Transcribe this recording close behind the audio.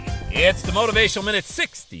It's the Motivational Minute,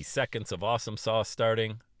 60 seconds of awesome sauce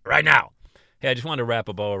starting right now. Hey, I just wanted to wrap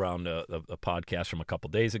a bow around a podcast from a couple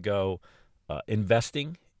days ago,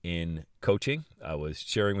 investing in coaching. I was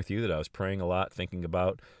sharing with you that I was praying a lot, thinking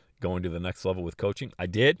about going to the next level with coaching. I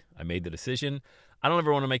did. I made the decision. I don't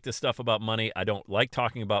ever want to make this stuff about money. I don't like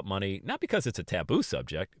talking about money, not because it's a taboo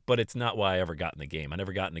subject, but it's not why I ever got in the game. I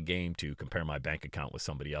never got in the game to compare my bank account with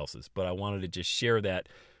somebody else's, but I wanted to just share that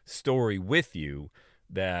story with you,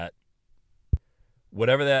 that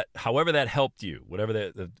however that helped you, whatever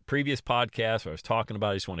the previous podcast where I was talking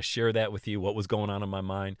about, I just want to share that with you, what was going on in my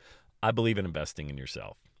mind. I believe in investing in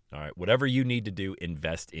yourself. All right, whatever you need to do,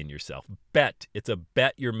 invest in yourself. Bet. It's a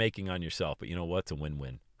bet you're making on yourself, but you know what? It's a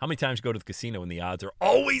win-win. How many times you go to the casino and the odds are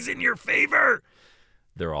always in your favor?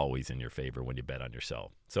 They're always in your favor when you bet on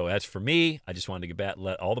yourself. So as for me, I just wanted to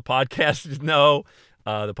let all the podcasters know,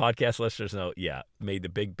 the podcast listeners know, made the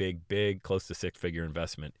big, close to six-figure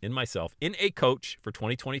investment in myself, in a coach for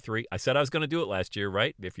 2023. I said I was going to do it last year,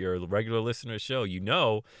 right? If you're a regular listener to the show, you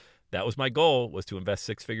know that was my goal, was to invest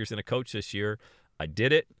six figures in a coach this year. I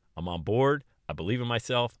did it. I'm on board. I believe in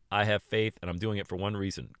myself. I have faith, and I'm doing it for one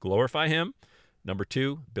reason: glorify him. Number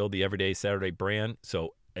two, build the Everyday Saturday brand.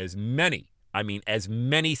 So as many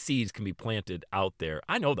seeds can be planted out there.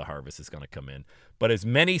 I know the harvest is going to come in, but as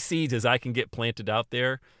many seeds as I can get planted out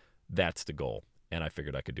there, that's the goal. And I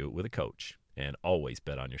figured I could do it with a coach. And always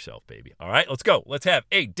bet on yourself, baby. All right, let's go. Let's have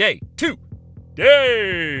a day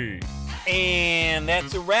today. And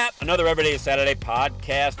that's a wrap. Another Everyday Saturday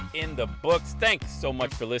podcast in the books. Thanks so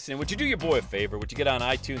much for listening. Would you do your boy a favor? Would you get on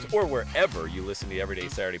iTunes or wherever you listen to the Everyday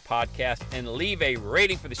Saturday podcast and leave a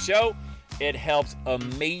rating for the show? It helps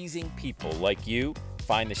amazing people like you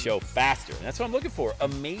find the show faster. And that's what I'm looking for,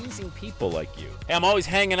 amazing people like you. Hey, I'm always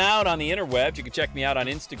hanging out on the interwebs. You can check me out on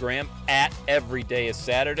Instagram at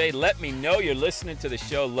EverydayIsSaturday. Let me know you're listening to the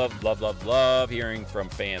show. Love hearing from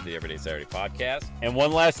fans of the Everyday Saturday podcast. And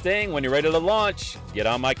one last thing, when you're ready to launch, get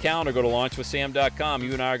on my calendar, go to launchwithsam.com.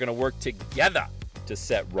 You and I are going to work together to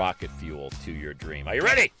set rocket fuel to your dream. Are you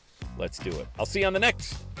ready? Let's do it. I'll see you on the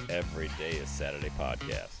next Everyday is Saturday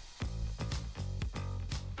podcast.